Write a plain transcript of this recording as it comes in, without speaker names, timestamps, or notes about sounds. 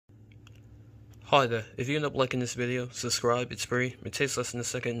Hi there, if you end up liking this video, subscribe, it's free, it takes less than a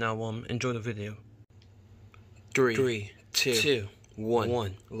second. Now enjoy the video. Three, two,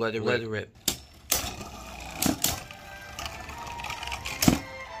 one. Let it rip.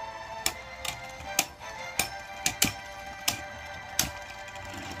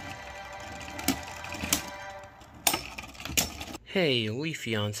 Hey,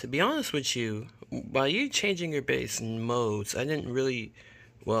 Leafeon, to be honest with you, by you changing your base modes, I didn't really,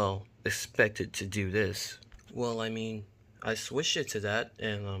 expect it to do this. Well, I mean, I switched it to that,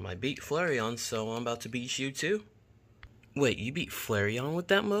 and I beat Flareon, so I'm about to beat you too. Wait, you beat Flareon with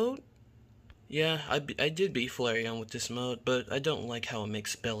that mode? Yeah, I did beat Flareon with this mode, but I don't like how it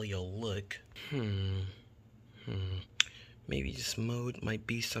makes Belial look. Maybe this mode might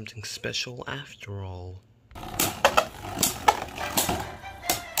be something special after all.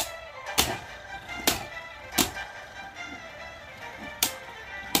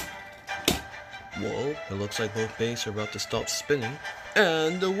 Whoa, it looks like both bases are about to stop spinning.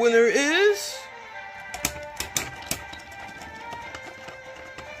 And the winner is...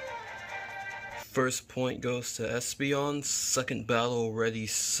 First point goes to Espeon, second battle already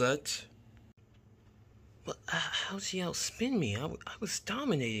set. But how'd he outspin me? I was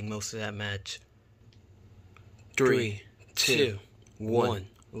dominating most of that match. 3, 2, 1,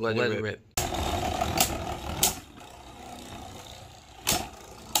 let it rip.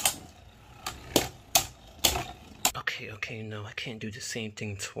 Okay, no, I can't do the same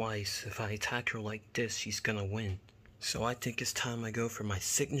thing twice. If I attack her like this, she's gonna win. So I think it's time I go for my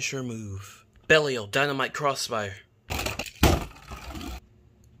signature move. Belial, Dynamite Crossfire.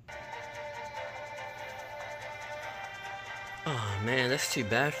 Oh man, that's too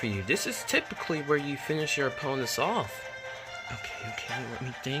bad for you. This is typically where you finish your opponents off. Okay, let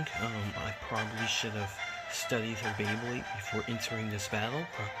me think. I probably should have studied her Beyblade before entering this battle.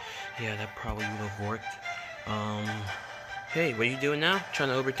 Yeah, that probably would have worked. Hey, what are you doing now? Trying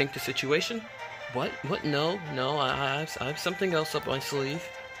to overthink the situation? What? No, I have something else up my sleeve.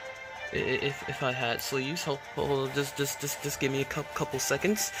 If I had sleeves, hold on, just give me a couple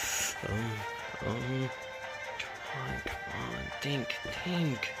seconds. Come on, think.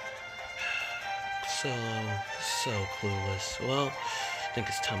 So clueless. Well, I think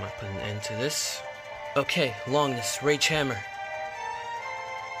it's time I put an end to this. Okay, Longness, Rage Hammer.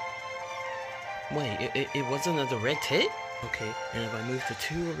 Wait, it wasn't a direct hit? Okay, and if I move the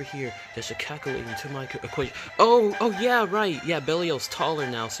 2 over here, that should calculate into my equation. Oh, yeah, right. Yeah, Belial's taller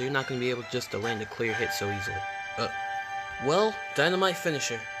now, so you're not going to be able just to land a clear hit so easily. Well, Dynamite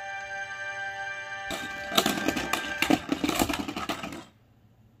Finisher.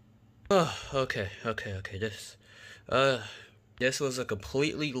 Oh, okay. This was a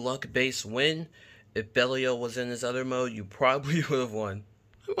completely luck-based win. If Belial was in his other mode, you probably would have won.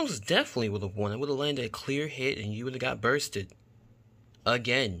 I most definitely would have won. I would have landed a clear hit and you would have got bursted.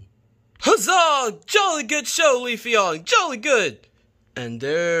 Again. Huzzah! Jolly good show, Leafeon! Jolly good! And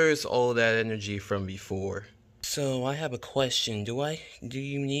there's all that energy from before. So I have a question. Do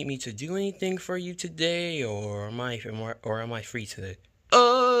you need me to do anything for you today, or am I free today?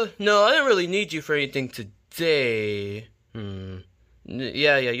 No, I don't really need you for anything today.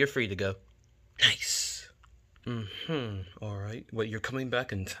 Yeah, you're free to go. Nice. Alright. Wait, you're coming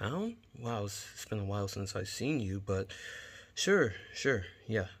back in town? Wow, it's been a while since I've seen you, but sure,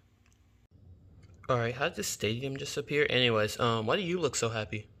 yeah. Alright, how did the stadium just appear? Anyways, why do you look so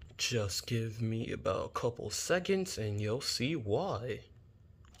happy? Just give me about a couple seconds and you'll see why.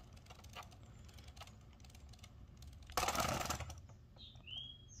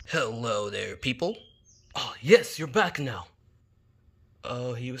 Hello there, people. Oh, yes, you're back now.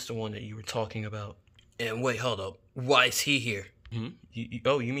 Oh, he was the one that you were talking about. And wait, hold up. Why is he here?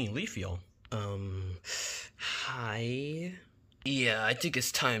 You mean Leafeon? Hi? Yeah, I think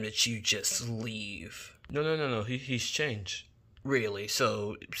it's time that you just leave. No, he's changed. Really?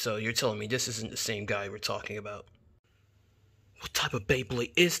 So you're telling me this isn't the same guy we're talking about? What type of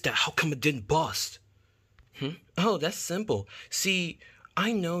Beyblade is that? How come it didn't bust? Oh, that's simple. See,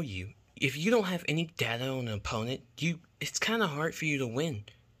 I know you. If you don't have any data on an opponent, it's kind of hard for you to win.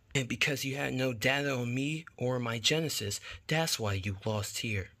 And because you had no data on me or my Genesis, that's why you lost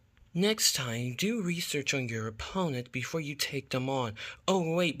here. Next time, do research on your opponent before you take them on.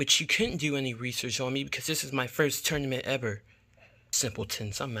 Oh wait, but you couldn't do any research on me because this is my first tournament ever.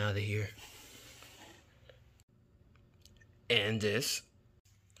 Simpletons, I'm out of here. And this?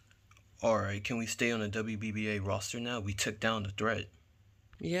 Alright, can we stay on the WBBA roster now? We took down the threat.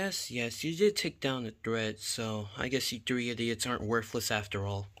 Yes, you did take down the threat, so I guess you 3 idiots aren't worthless after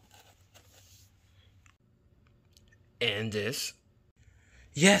all. And this?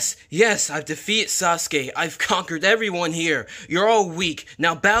 Yes, yes, I've defeated Sasuke. I've conquered everyone here. You're all weak.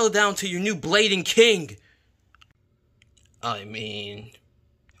 Now bow down to your new blading king. I mean,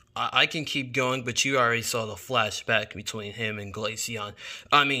 I can keep going, but you already saw the flashback between him and Glaceon.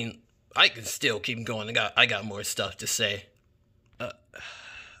 I mean, I can still keep going. I got more stuff to say. Uh,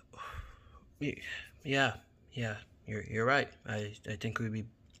 yeah, yeah, you're right. I think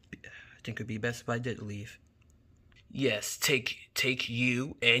it'd be best if I did leave. Yes, take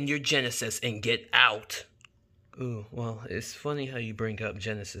you and your Genesis and get out. Ooh, well, it's funny how you bring up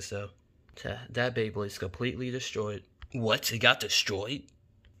Genesis though. That Beyblade's completely destroyed. What? It got destroyed?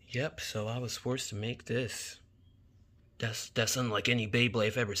 Yep, so I was forced to make this. That's unlike any Beyblade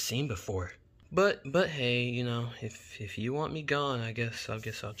I've ever seen before. But hey, you know, if you want me gone, I guess I'll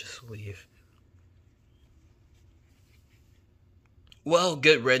just leave. Well,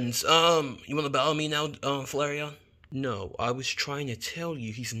 good riddance. You wanna battle me now, Flareon? No, I was trying to tell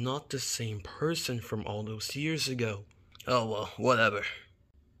you he's not the same person from all those years ago. Oh well, whatever.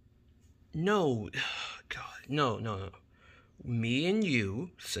 No, God, no. Me and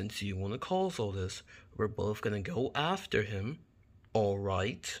you, since you want to cause all this, we're both gonna go after him.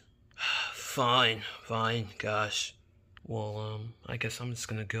 Alright? Fine, gosh. Well, I guess I'm just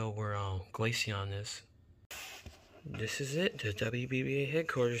gonna go where, Glaceon is. This is it, the WBBA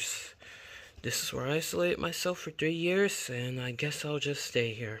headquarters. This is where I isolated myself for 3 years, and I guess I'll just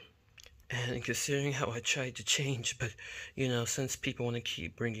stay here. And considering how I tried to change, but, you know, since people want to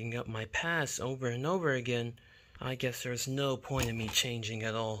keep bringing up my past over and over again, I guess there's no point in me changing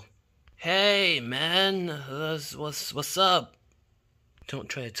at all. Hey, man, what's up? Don't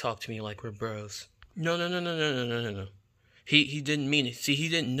try to talk to me like we're bros. No. He didn't mean it. See, he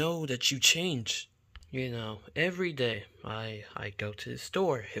didn't know that you changed. You know, every day I go to the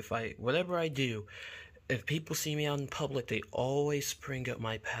store. Whatever I do, if people see me out in public, they always bring up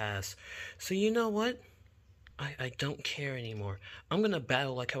my past. So you know what? I don't care anymore. I'm gonna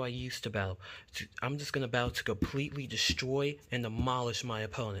battle like how I used to battle. I'm just gonna battle to completely destroy and demolish my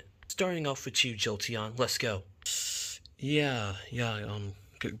opponent. Starting off with you, Jolteon. Let's go. Yeah.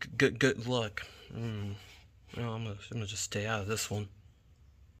 Good luck. Well, I'm gonna just stay out of this one.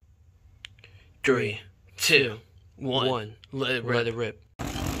 3, 2, 1. Let it rip.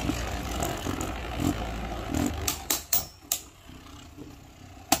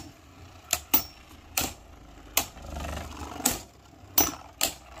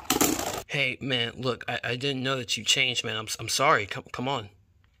 Hey, man, look, I didn't know that you changed, man. I'm sorry. Come on.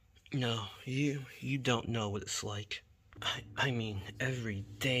 No, you don't know what it's like. I mean, every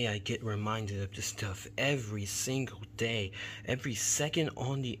day I get reminded of this stuff. Every single day. Every second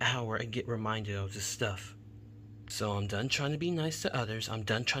on the hour I get reminded of this stuff. So I'm done trying to be nice to others. I'm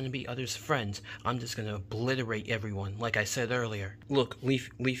done trying to be others' friends. I'm just gonna obliterate everyone, like I said earlier. Look,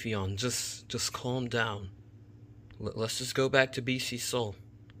 Leafeon, just calm down. Let's just go back to BC Soul.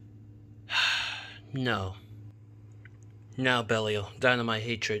 No. Now, Belial, Dynamite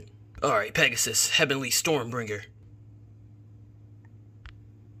Hatred. Alright, Pegasus, Heavenly Stormbringer.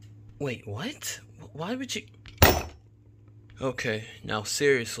 Wait, what? Why would you... Okay, now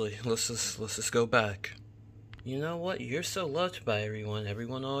seriously, let's just go back. You know what? You're so loved by everyone.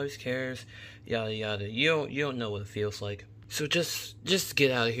 Everyone always cares. Yada yada. You don't know what it feels like. So just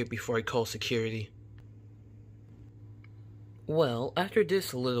get out of here before I call security. Well, after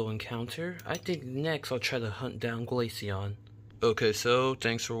this little encounter, I think next I'll try to hunt down Glaceon. Okay, so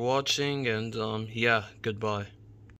thanks for watching, and yeah, goodbye.